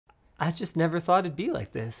I just never thought it'd be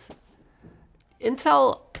like this.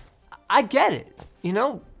 Intel, I get it. You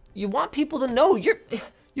know, you want people to know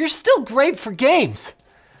you're still great for games.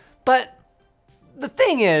 But the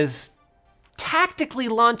thing is, tactically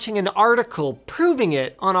launching an article proving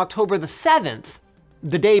it on October the 7th,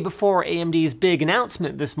 the day before AMD's big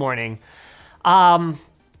announcement this morning,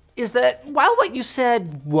 is that while what you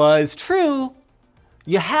said was true,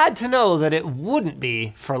 you had to know that it wouldn't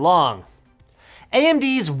be for long.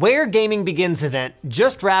 AMD's Where Gaming Begins event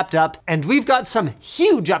just wrapped up, and we've got some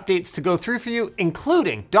huge updates to go through for you,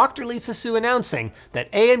 including Dr. Lisa Su announcing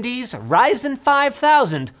that AMD's Ryzen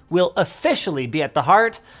 5000 will officially be at the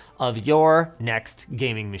heart of your next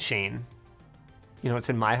gaming machine. You know what's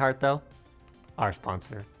in my heart though? Our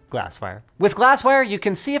sponsor, Glasswire. With Glasswire, you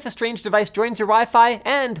can see if a strange device joins your Wi-Fi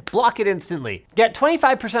and block it instantly. Get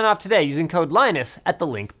 25% off today using code Linus at the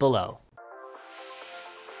link below.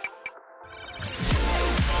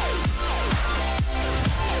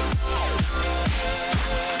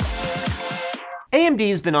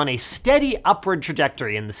 AMD's been on a steady upward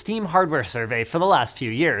trajectory in the Steam hardware survey for the last few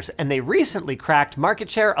years, and they recently cracked market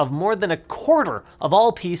share of more than a quarter of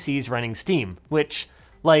all PCs running Steam, which,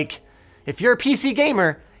 like, if you're a PC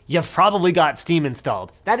gamer, you've probably got Steam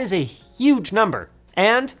installed. That is a huge number,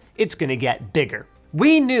 and it's gonna get bigger.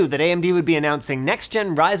 We knew that AMD would be announcing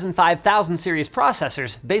next-gen Ryzen 5000 series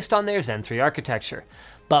processors based on their Zen 3 architecture,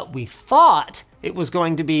 but we thought it was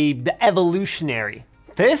going to be the evolutionary.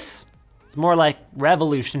 This? It's more like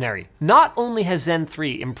revolutionary. Not only has Zen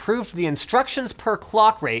 3 improved the instructions per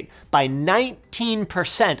clock rate by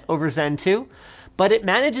 19% over Zen 2, but it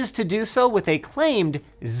manages to do so with a claimed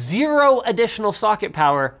 0 additional socket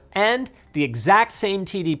power and the exact same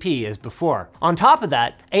TDP as before. On top of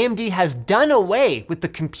that, AMD has done away with the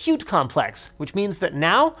compute complex, which means that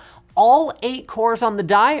now all 8 cores on the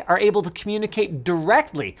die are able to communicate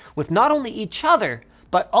directly with not only each other,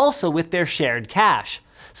 but also with their shared cache.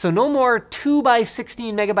 So no more 2 by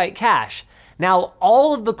 16 megabyte cache. Now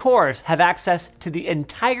all of the cores have access to the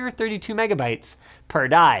entire 32 megabytes per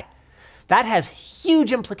die. That has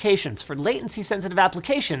huge implications for latency sensitive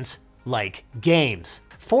applications like games.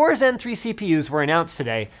 4 Zen 3 CPUs were announced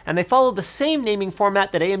today, and they follow the same naming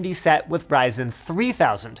format that AMD set with Ryzen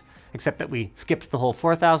 3000, except that we skipped the whole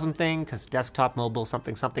 4000 thing because desktop, mobile,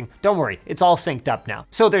 something, something. Don't worry, it's all synced up now.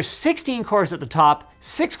 So there's 16 cores at the top,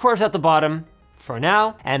 6 cores at the bottom, for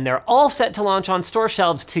now, and they're all set to launch on store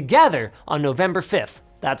shelves together on November 5th.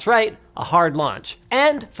 That's right, a hard launch.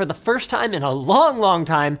 And for the first time in a long, long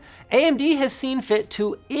time, AMD has seen fit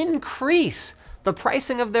to increase the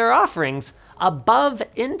pricing of their offerings above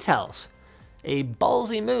Intel's. A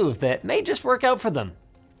ballsy move that may just work out for them.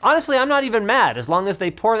 Honestly, I'm not even mad as long as they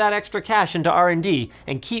pour that extra cash into R&D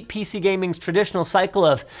and keep PC gaming's traditional cycle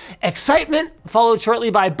of excitement followed shortly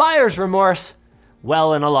by buyer's remorse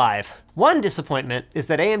well and alive. One disappointment is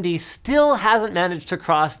that AMD still hasn't managed to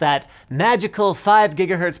cross that magical 5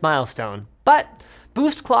 gigahertz milestone, but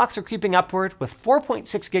boost clocks are creeping upward, with 4.6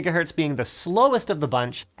 gigahertz being the slowest of the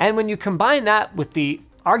bunch, and when you combine that with the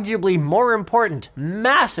arguably more important,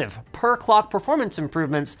 massive per clock performance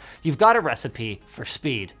improvements, you've got a recipe for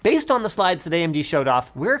speed. Based on the slides that AMD showed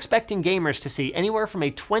off, we're expecting gamers to see anywhere from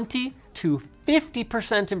a 20 to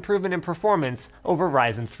 50% improvement in performance over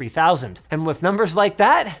Ryzen 3000. And with numbers like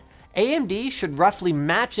that, AMD should roughly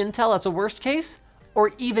match Intel as a worst case,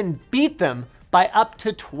 or even beat them by up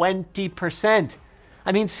to 20%.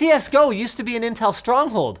 I mean, CSGO used to be an Intel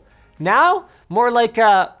stronghold. Now, more like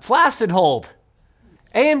a flaccid hold.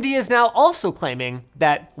 AMD is now also claiming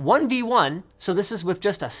that 1v1, so this is with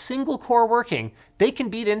just a single core working, they can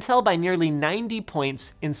beat Intel by nearly 90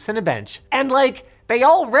 points in Cinebench. And like, they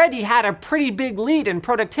already had a pretty big lead in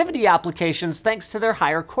productivity applications thanks to their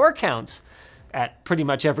higher core counts at pretty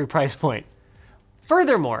much every price point.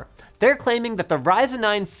 Furthermore, they're claiming that the Ryzen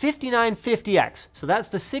 9 5950X, so that's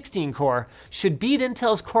the 16 core, should beat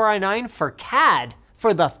Intel's Core i9 for CAD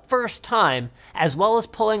for the first time, as well as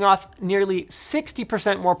pulling off nearly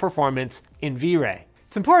 60% more performance in V-Ray.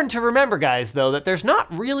 It's important to remember, guys, though, that there's not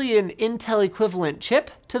really an Intel equivalent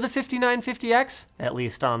chip to the 5950X, at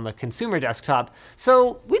least on the consumer desktop,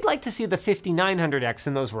 so we'd like to see the 5900X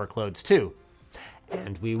in those workloads too.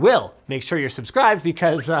 And we will. Make sure you're subscribed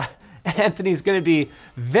because Anthony's gonna be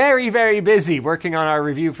very, very busy working on our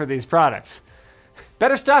review for these products.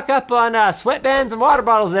 Better stock up on sweatbands and water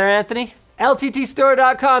bottles there, Anthony.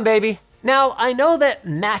 LTTstore.com, baby. Now, I know that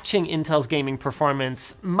matching Intel's gaming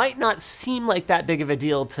performance might not seem like that big of a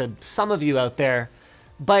deal to some of you out there,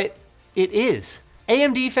 but it is.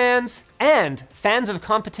 AMD fans and fans of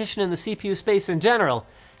competition in the CPU space in general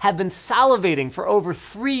have been salivating for over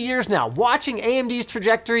 3 years now, watching AMD's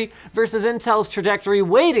trajectory versus Intel's trajectory,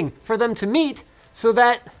 waiting for them to meet so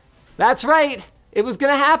that's right, it was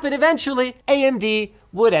gonna happen eventually. AMD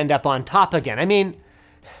would end up on top again. I mean,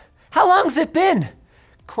 how long's it been?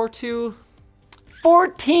 Core 2,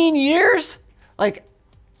 14 years? Like,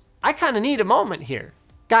 I kinda need a moment here.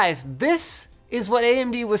 Guys, this is what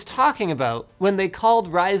AMD was talking about when they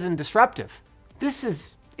called Ryzen disruptive. This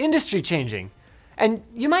is industry changing. And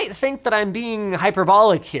you might think that I'm being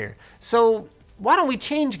hyperbolic here, so why don't we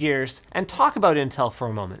change gears and talk about Intel for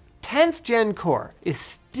a moment. 10th gen core is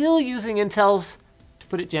still using Intel's, to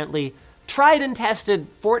put it gently, tried and tested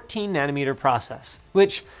 14 nanometer process,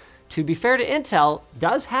 which, to be fair to Intel,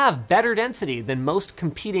 does have better density than most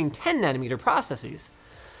competing 10 nanometer processes.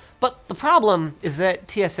 But the problem is that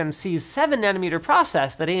TSMC's 7 nanometer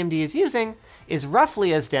process that AMD is using is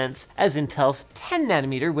roughly as dense as Intel's 10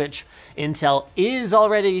 nanometer, which Intel is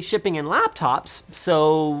already shipping in laptops,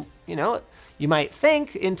 so, you might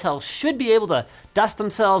think Intel should be able to dust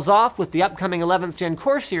themselves off with the upcoming 11th gen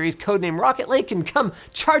core series, codenamed Rocket Lake, and come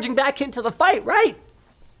charging back into the fight, right?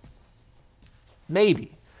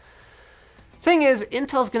 Maybe. Thing is,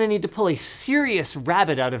 Intel's gonna need to pull a serious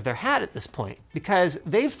rabbit out of their hat at this point, because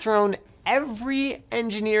they've thrown every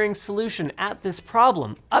engineering solution at this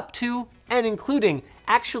problem, up to and including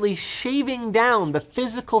actually shaving down the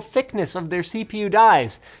physical thickness of their CPU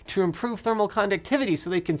dies to improve thermal conductivity so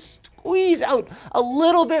they can squeeze out a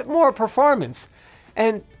little bit more performance.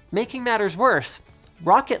 And making matters worse,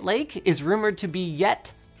 Rocket Lake is rumored to be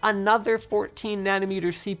yet another 14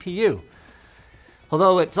 nanometer CPU.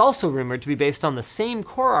 Although it's also rumored to be based on the same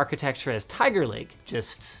core architecture as Tiger Lake,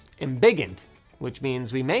 just embiggened, which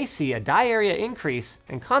means we may see a die area increase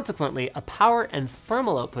and consequently a power and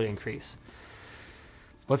thermal output increase.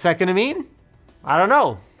 What's that gonna mean? I don't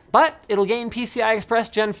know, but it'll gain PCI Express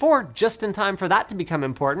Gen 4 just in time for that to become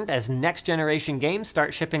important as next generation games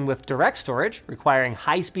start shipping with direct storage, requiring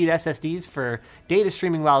high-speed SSDs for data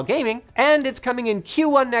streaming while gaming, and it's coming in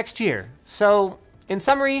Q1 next year. So, in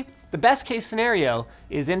summary, the best case scenario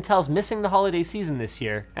is Intel's missing the holiday season this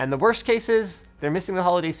year, and the worst case is they're missing the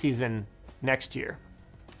holiday season next year.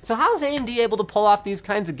 So how is AMD able to pull off these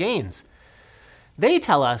kinds of gains? They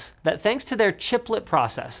tell us that thanks to their chiplet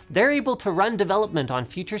process, they're able to run development on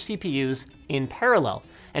future CPUs in parallel.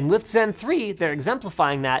 And with Zen 3, they're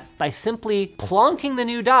exemplifying that by simply plonking the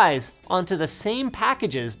new dies onto the same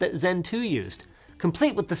packages that Zen 2 used,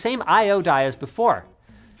 complete with the same I/O die as before.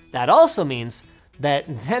 That also means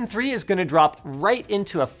that Zen 3 is gonna drop right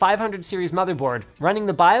into a 500 series motherboard running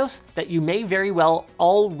the BIOS that you may very well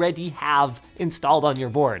already have installed on your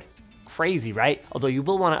board. Crazy, right? Although you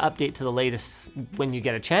will wanna update to the latest when you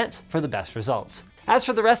get a chance for the best results. As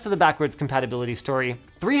for the rest of the backwards compatibility story,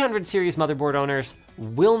 300 series motherboard owners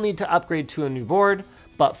will need to upgrade to a new board,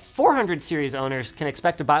 but 400 series owners can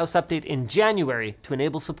expect a BIOS update in January to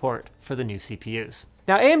enable support for the new CPUs.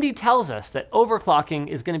 Now, AMD tells us that overclocking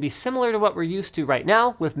is going to be similar to what we're used to right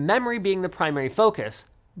now, with memory being the primary focus,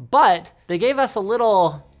 but they gave us a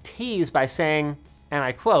little tease by saying, and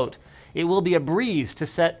I quote, "It will be a breeze to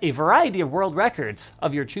set a variety of world records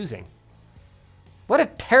of your choosing." What a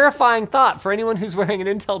terrifying thought for anyone who's wearing an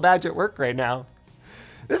Intel badge at work right now.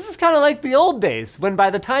 This is kind of like the old days, when by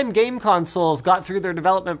the time game consoles got through their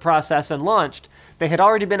development process and launched, they had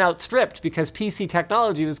already been outstripped because PC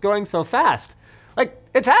technology was going so fast. Like,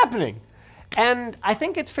 it's happening. And I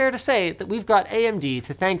think it's fair to say that we've got AMD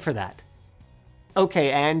to thank for that.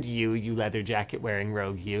 Okay, and you leather jacket wearing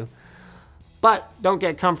rogue you. But don't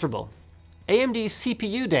get comfortable. AMD's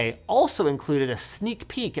CPU Day also included a sneak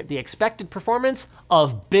peek at the expected performance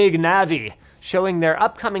of Big Navi, showing their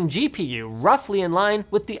upcoming GPU roughly in line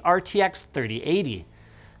with the RTX 3080.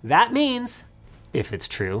 That means, if it's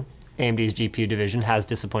true, AMD's GPU division has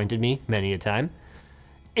disappointed me many a time,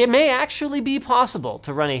 it may actually be possible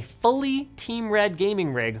to run a fully Team Red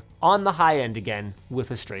gaming rig on the high end again with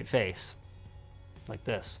a straight face. Like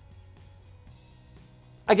this.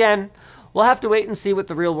 Again, we'll have to wait and see what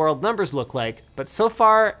the real world numbers look like, but so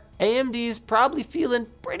far, AMD's probably feeling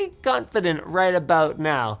pretty confident right about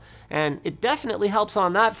now, and it definitely helps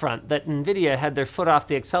on that front that NVIDIA had their foot off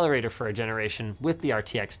the accelerator for a generation with the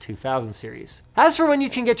RTX 2000 series. As for when you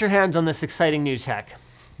can get your hands on this exciting new tech,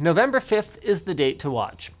 November 5th is the date to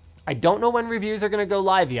watch. I don't know when reviews are gonna go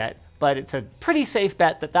live yet, but it's a pretty safe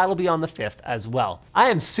bet that that'll be on the 5th as well. I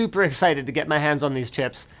am super excited to get my hands on these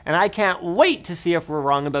chips, and I can't wait to see if we're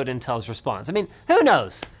wrong about Intel's response. I mean, who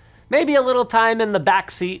knows? Maybe a little time in the back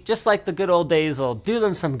seat, just like the good old days, will do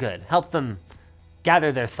them some good, help them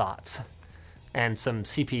gather their thoughts, and some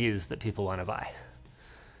CPUs that people wanna buy.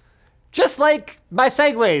 Just like my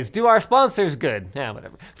segues do our sponsors good. Yeah,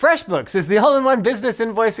 whatever. FreshBooks is the all-in-one business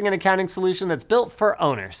invoicing and accounting solution that's built for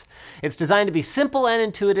owners. It's designed to be simple and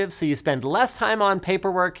intuitive so you spend less time on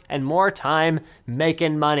paperwork and more time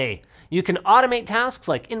making money. You can automate tasks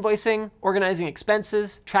like invoicing, organizing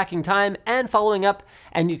expenses, tracking time, and following up,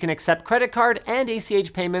 and you can accept credit card and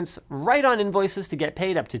ACH payments right on invoices to get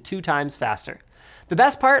paid up to 2 times faster. The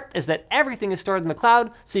best part is that everything is stored in the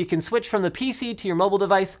cloud, so you can switch from the PC to your mobile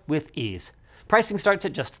device with ease. Pricing starts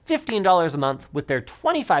at just $15 a month, with their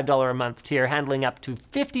 $25 a month tier handling up to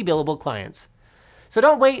 50 billable clients. So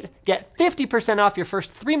don't wait, get 50% off your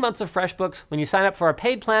first 3 months of FreshBooks when you sign up for a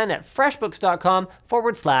paid plan at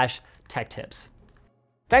freshbooks.com/tech tips.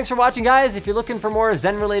 Thanks for watching, guys. If you're looking for more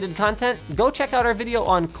Zen-related content, go check out our video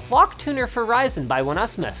on Clock Tuner for Ryzen by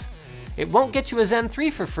Winusmus. It won't get you a Zen 3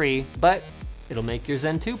 for free, but it'll make your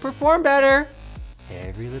Zen 2 perform better.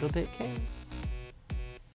 Every little bit counts.